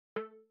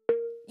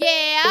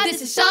Yeah,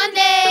 this is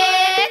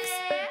Shonyx.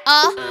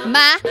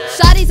 My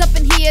shawty's up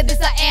in here,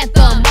 this a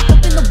anthem. Walk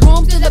up in the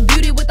room, still the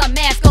beauty with a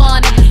mask on.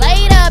 I just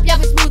laid up, y'all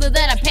be smoother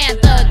than a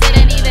panther.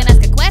 Didn't even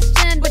ask a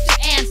question, but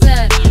you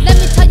answered. Let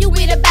me tell you,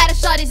 we the baddest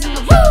shawty's in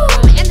the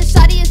room. And the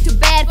shawty is too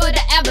bad for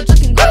the average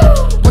looking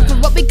groom. Work with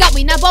what we got,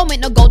 we not bone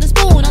with no golden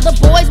spoon. All the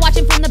boys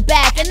watching from the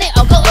back, and they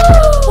all go,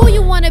 ooh. Who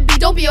you wanna be?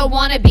 Don't be a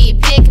wannabe,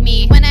 pick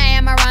me. When I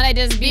am around, I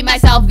just be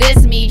myself,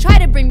 this me. Try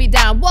to bring me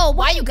down, whoa,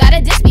 why you gotta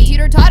diss me?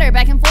 Teeter-totter,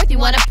 back and forth, you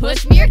wanna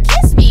push me or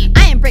kiss me?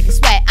 I ain't breaking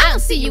sweat, I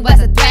don't see you as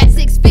a threat.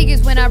 6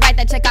 figures when I write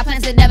that check, I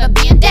plans to never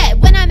be in debt.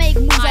 When I make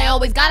moves, I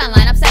always gotta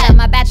line up, set up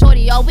my bad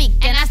shorty all week,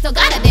 and I still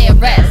got a day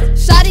of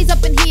rest. Shawty's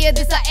up in here,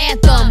 this a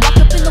anthem. Walk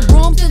up in the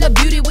room, still the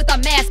beauty with a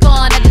mask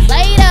on. I just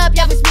laid up,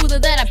 y'all be smoother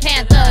than a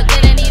panther.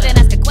 Didn't even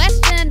ask a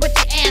question, but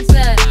you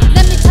answered.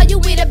 Let me tell you,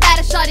 we the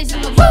baddest shawty's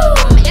in the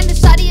room. And the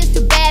shawty is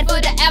too bad for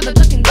the average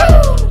looking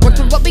groom.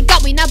 Work with what we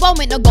got, we not bone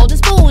with no golden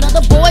spoon. All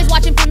the boys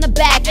watching from the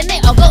back, and they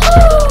all go,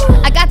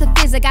 ooh. I got the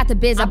fizz, I got the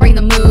biz, I bring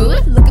the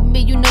mood. Look at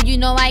me, you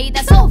know I eat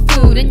that soul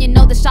food. And you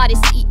know the shawty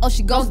CEO,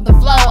 she goes with the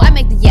flow. I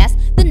make the yes,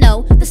 the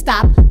no, the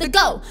stop, the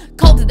go.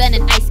 Colder than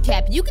an ice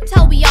cap, you can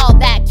tell we all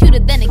that. Cuter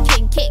than a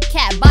Kit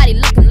Kat, body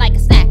looking like a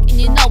snack. And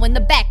you know in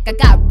the back, I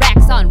got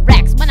racks on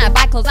racks. When I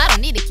buy clothes, I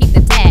don't need to keep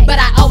the tag. But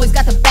I always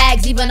got the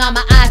bags, even on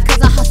my eyes,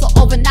 cause I hustle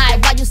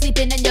overnight. While you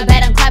sleeping in your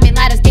bed, I'm climbing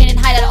ladders, gaining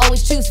height. I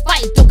always choose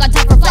fight, don't got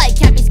time for flight.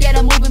 Can't be scared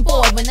of moving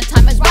forward when the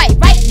time is right.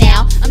 Right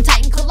now, I'm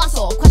tight and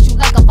colossal, crush you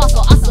like a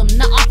fossil. Awesome,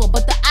 not awful,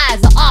 but the eyes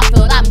are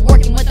awful. I'm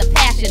working with a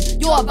passion,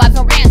 your vibes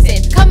are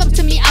rancid. Come up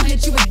to me, I'll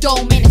hit you with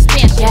domain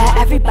expansion. Yeah,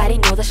 everybody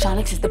know that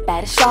Shonyx is the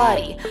baddest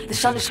shawty. The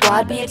Shonyx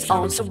squad be its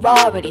own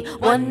sorority.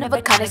 One of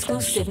a kind,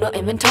 exclusive, no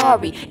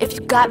inventory. If you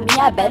got me,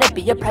 I better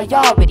be a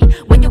priority.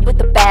 When you're with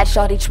the bad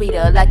shawty, treat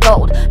her like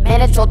gold.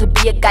 Man, it's all to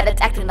be a guy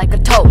that's acting like a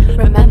toad.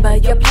 Remember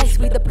your place,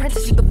 we the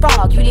princess, you the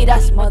frog. You need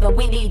us more than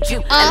we need you,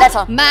 and that's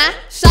all. My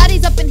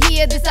shawty's up in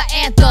here, this a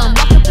anthem.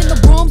 Walk up in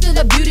the room, still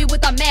the beauty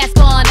with a mask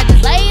on. I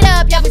just laid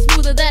up, y'all be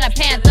smoother than a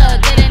panther.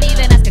 Didn't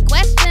even ask a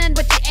question,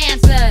 but you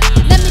answered.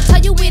 Let me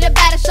tell you, we the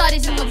baddest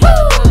shawty's in the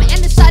room.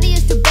 And the shawty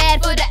is too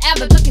bad for the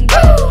average looking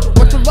groom.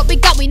 Work with what we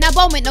got, we not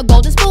bone with no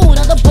golden spoon.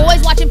 All the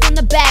boys watching from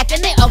the back,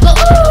 and they all go,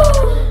 ooh.